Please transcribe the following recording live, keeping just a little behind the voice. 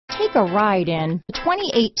Take a ride in the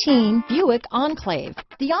 2018 Buick Enclave.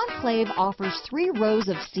 The Enclave offers 3 rows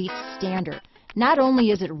of seats standard. Not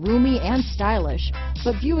only is it roomy and stylish,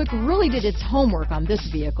 but Buick really did its homework on this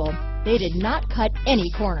vehicle. They did not cut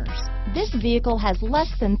any corners. This vehicle has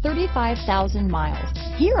less than 35,000 miles.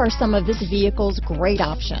 Here are some of this vehicle's great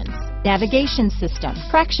options: navigation system,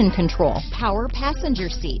 traction control, power passenger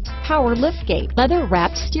seat, power liftgate,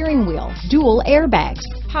 leather-wrapped steering wheel, dual airbags,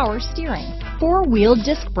 power steering, 4-wheel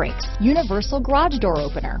disc brakes, universal garage door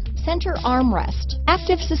opener, center armrest,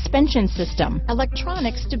 active suspension system,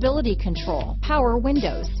 electronic stability control, power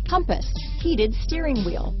windows, compass, heated steering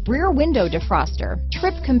wheel, rear window defroster,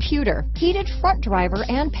 trip computer, heated front driver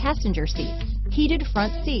and passenger seats, heated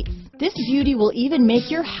front seats. This beauty will even make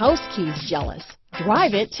your house keys jealous.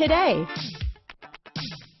 Drive it today.